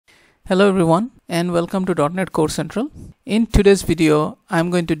Hello everyone and welcome to .NET Core Central. In today's video, I'm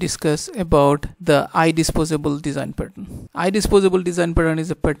going to discuss about the IDisposable Design Pattern. IDisposable Design Pattern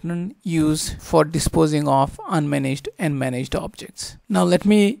is a pattern used for disposing of unmanaged and managed objects. Now let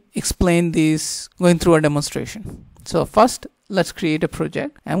me explain this going through a demonstration. So first, let's create a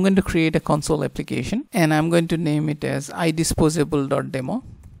project. I'm going to create a console application and I'm going to name it as IDisposable.demo.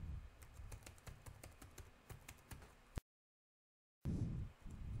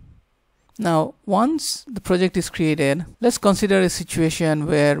 Now, once the project is created, let's consider a situation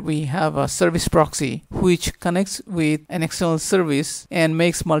where we have a service proxy which connects with an external service and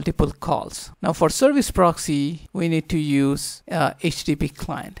makes multiple calls. Now, for service proxy, we need to use a HTTP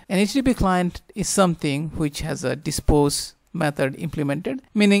client. An HTTP client is something which has a dispose method implemented,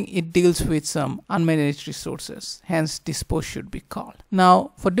 meaning it deals with some unmanaged resources. Hence, dispose should be called.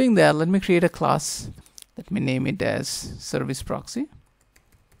 Now, for doing that, let me create a class. Let me name it as service proxy.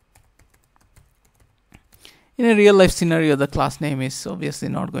 In a real life scenario, the class name is obviously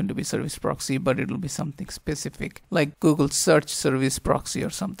not going to be service proxy, but it will be something specific like Google search service proxy or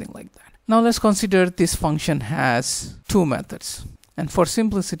something like that. Now let's consider this function has two methods. And for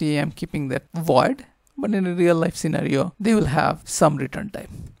simplicity, I'm keeping that void, but in a real life scenario, they will have some return type.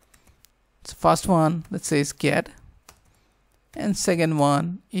 So first one, let's say is get, and second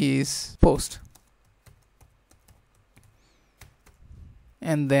one is post.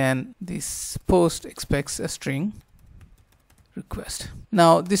 And then this post expects a string request.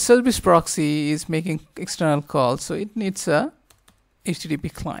 Now this service proxy is making external calls, so it needs a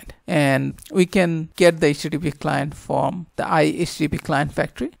HTTP client, and we can get the HTTP client from the IHTTP client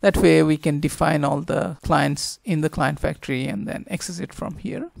factory. That way we can define all the clients in the client factory and then access it from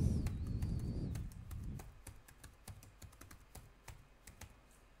here.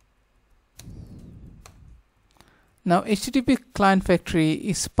 Now HTTP client factory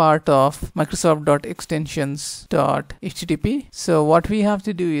is part of Microsoft.extensions.htp. So what we have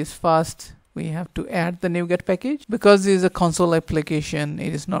to do is first we have to add the NuGet package. Because this is a console application,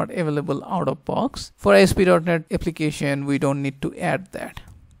 it is not available out of box. For ASP.NET application, we don't need to add that.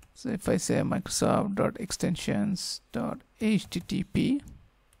 So if I say Microsoft.extensions.http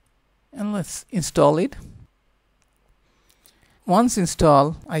and let's install it. Once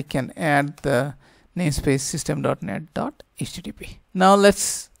installed, I can add the namespace system.net.http. Now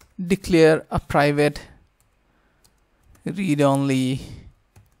let's declare a private read-only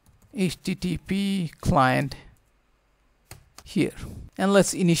HTTP client here, and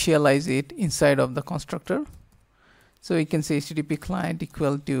let's initialize it inside of the constructor. So we can say HTTP client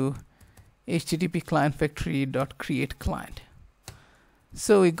equal to HTTP client factory.create client.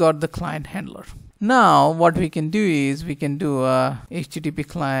 So we got the client handler. Now what we can do is we can do a HTTP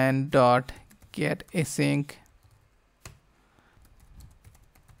client dot get async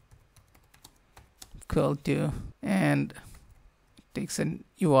equal to, and it takes an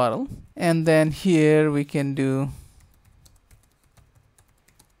URL, and then here we can do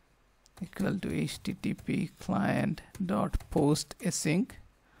equal to HTTP client dot post async,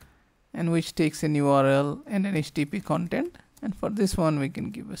 and which takes an URL and an HTTP content, and for this one we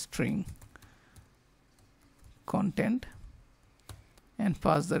can give a string content and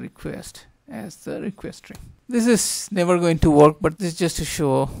pass the request as the request string. This is never going to work, but this is just to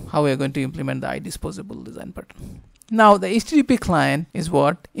show how we are going to implement the IDisposable design pattern. Now the HTTP client is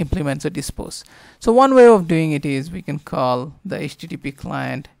what implements a dispose. So one way of doing it is we can call the HTTP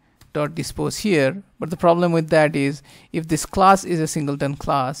client dot dispose here, but the problem with that is if this class is a singleton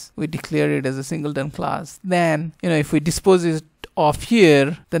class, we declare it as a singleton class, then if we dispose it off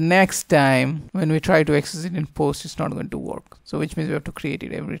here, the next time when we try to access it in post, it's not going to work. So which means we have to create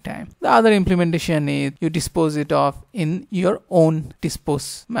it every time. The other implementation is you dispose it off in your own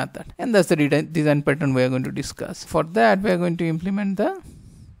dispose method, and that's the design pattern we are going to discuss. For that, we are going to implement the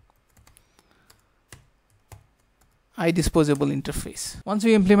IDisposable interface. Once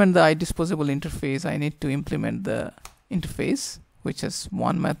we implement the IDisposable interface, I need to implement the interface, which has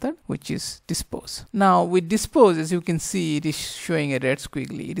one method, which is dispose. Now with dispose, as you can see, it is showing a red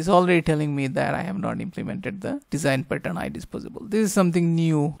squiggly. It is already telling me that I have not implemented the design pattern IDisposable. This is something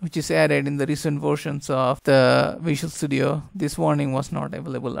new which is added in the recent versions of the Visual Studio. This warning was not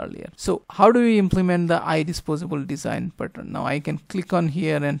available earlier. So how do we implement the IDisposable design pattern? Now I can click on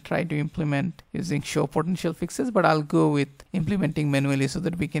here and try to implement using show potential fixes, but I'll go with implementing manually so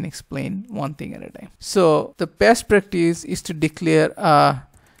that we can explain one thing at a time. So the best practice is to declare a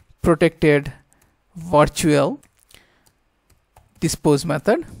protected virtual dispose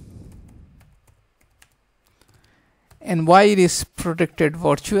method. And why it is protected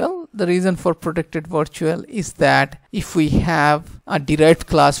virtual? the reason for protected virtual is that if we have a derived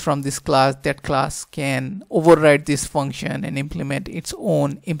class from this class, that class can override this function and implement its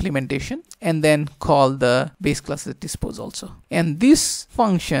own implementation and then call the base class dispose also. And this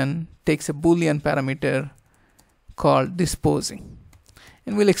function takes a Boolean parameter called disposing.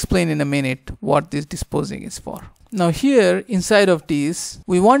 And we'll explain in a minute what this disposing is for. Now here inside of this,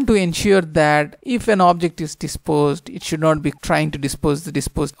 we want to ensure that if an object is disposed, it should not be trying to dispose the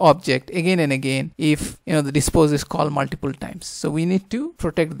disposed object again and again if the dispose is called multiple times. So we need to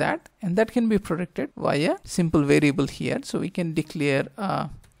protect that, and that can be protected via simple variable here. So we can declare a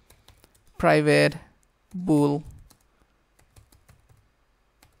private bool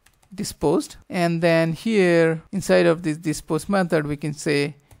disposed, and then here inside of this dispose method we can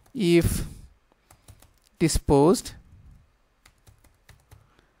say if disposed,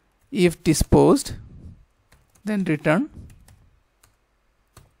 then return,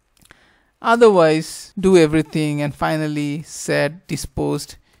 otherwise do everything and finally set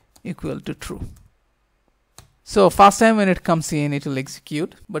disposed equal to true. So first time when it comes in it will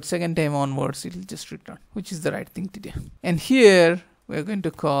execute, but second time onwards it will just return, which is the right thing to do. And here we're going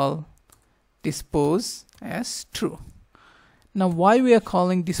to call dispose as true. Now why we are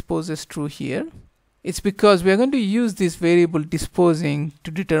calling dispose as true here? It's because we are going to use this variable disposing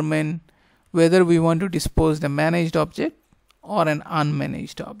to determine whether we want to dispose a managed object or an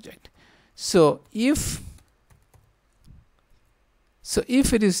unmanaged object. So if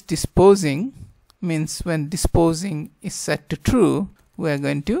it is disposing, means when disposing is set to true, we are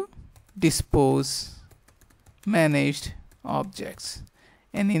going to dispose managed objects,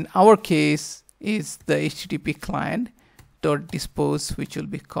 and in our case is the HTTP client dot dispose, which will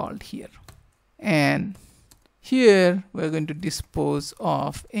be called here. And here we're going to dispose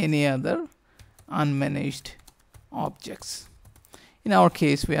of any other unmanaged objects. In our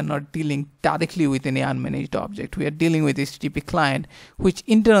case, we are not dealing directly with any unmanaged object. We are dealing with HTTP client, which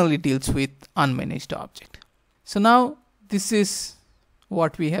internally deals with unmanaged object. So now this is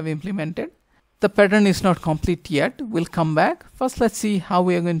what we have implemented. The pattern is not complete yet. We'll come back. First, let's see how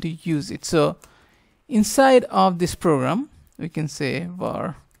we are going to use it. So inside of this program, we can say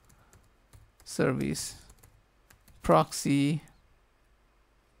var service proxy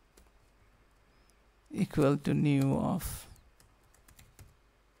equal to new of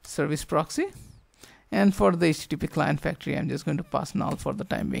service proxy, and for the HTTP client factory I'm just going to pass null for the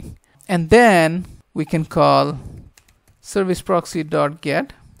time being, and then we can call service proxy dot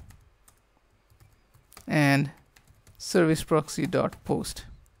get and service proxy dot post.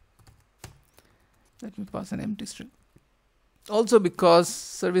 Let me pass an empty string. Also, because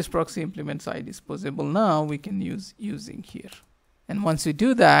service proxy implements IDisposable, now we can use using here, and once we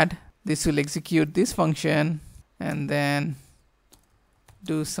do that, this will execute this function and then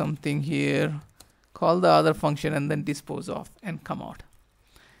do something here, call the other function, and then dispose of and come out.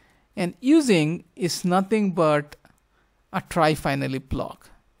 And using is nothing but a try finally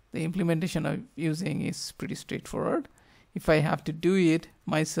block. The implementation of using is pretty straightforward. If I have to do it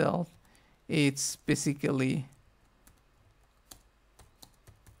myself, it's basically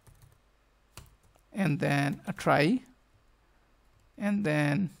and then a try and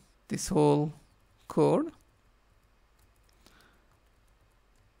then this whole code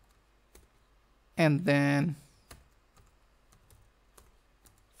and then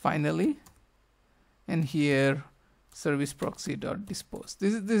finally, and here service proxy dot dispose.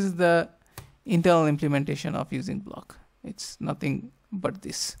 This is the internal implementation of using block. It's nothing but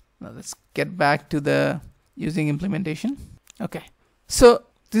this. Now let's get back to the using implementation. Okay, so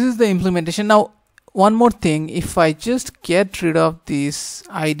this is the implementation. Now one more thing, if I just get rid of this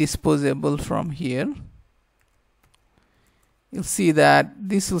IDisposable from here, you'll see that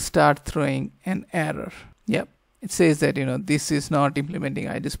this will start throwing an error. Yep, it says that this is not implementing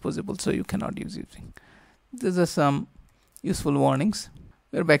IDisposable, so you cannot use using. These are some useful warnings.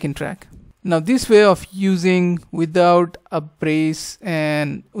 We're back in track. Now this way of using without a brace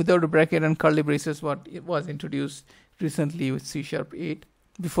and without a bracket and curly braces, what it was introduced recently with C# 8.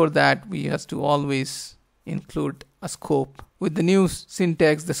 Before that, we used to always include a scope. With the new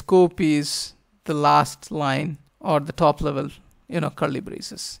syntax, the scope is the last line or the top level, curly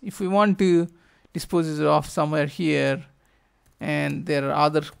braces. If we want to dispose it off somewhere here and there are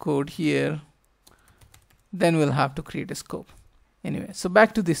other code here, then we'll have to create a scope. Anyway, so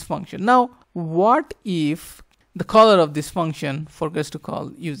back to this function. Now, what if the caller of this function forgets to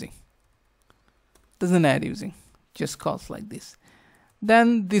call using? Doesn't add using, just calls like this.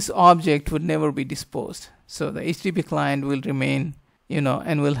 Then this object would never be disposed. So the HTTP client will remain,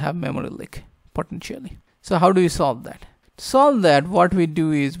 and will have memory leak potentially. So how do you solve that? To solve that, what we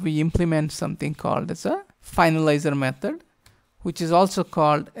do is we implement something called as a finalizer method, which is also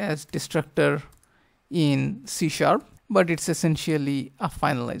called as destructor in C#, but it's essentially a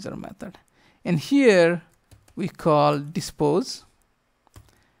finalizer method. And here we call dispose,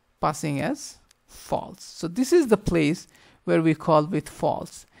 passing as false. So this is the place where we call with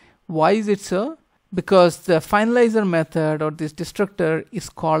false. Why is it so? Because the finalizer method or this destructor is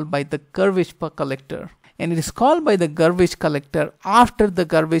called by the garbage collector, and it is called by the garbage collector after the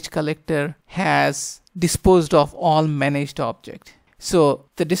garbage collector has disposed of all managed object. So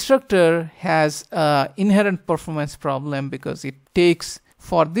the destructor has an inherent performance problem because it takes,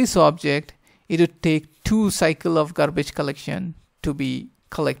 for this object, it would take 2 cycles of garbage collection to be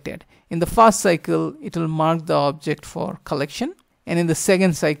collected. In the first cycle, it will mark the object for collection, and in the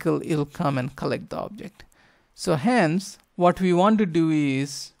second cycle, it will come and collect the object. So hence, what we want to do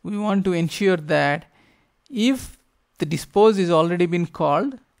is, we want to ensure that if the dispose is already been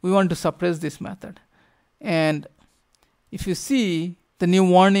called, we want to suppress this method. And if you see, the new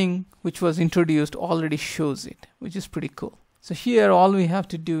warning which was introduced already shows it, which is pretty cool. So here all we have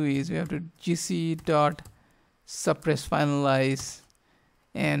to do is we have to gc.suppress finalize,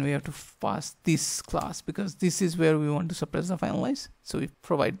 and we have to pass this class because this is where we want to suppress the finalize. So we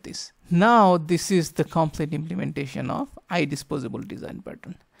provide this. Now this is the complete implementation of IDisposable Design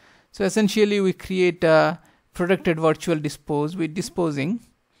Pattern. So essentially we create a protected virtual dispose with disposing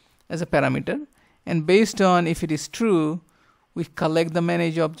as a parameter, and based on if it is true, we collect the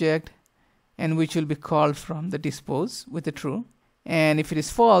manage object, and which will be called from the dispose with a true. And if it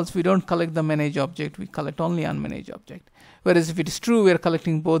is false, we don't collect the manage object, we collect only unmanaged object. Whereas if it is true, we are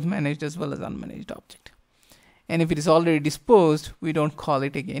collecting both managed as well as unmanaged object. And if it is already disposed, we don't call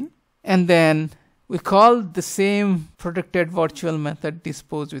it again. And then we call the same protected virtual method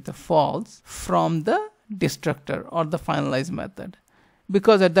dispose with a false from the destructor or the finalize method,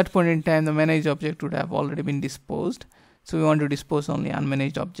 because at that point in time the managed object would have already been disposed. So we want to dispose only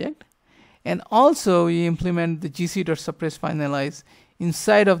unmanaged object. And also we implement the gc.suppress finalize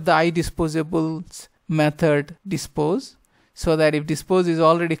inside of the IDisposable method dispose, so that if dispose is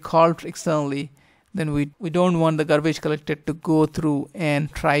already called externally, then we don't want the garbage collector to go through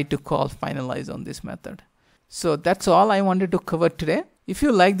and try to call finalize on this method. So that's all I wanted to cover today. If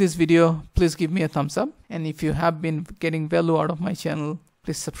you like this video, please give me a thumbs up. And if you have been getting value out of my channel,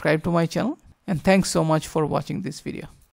 please subscribe to my channel. And thanks so much for watching this video.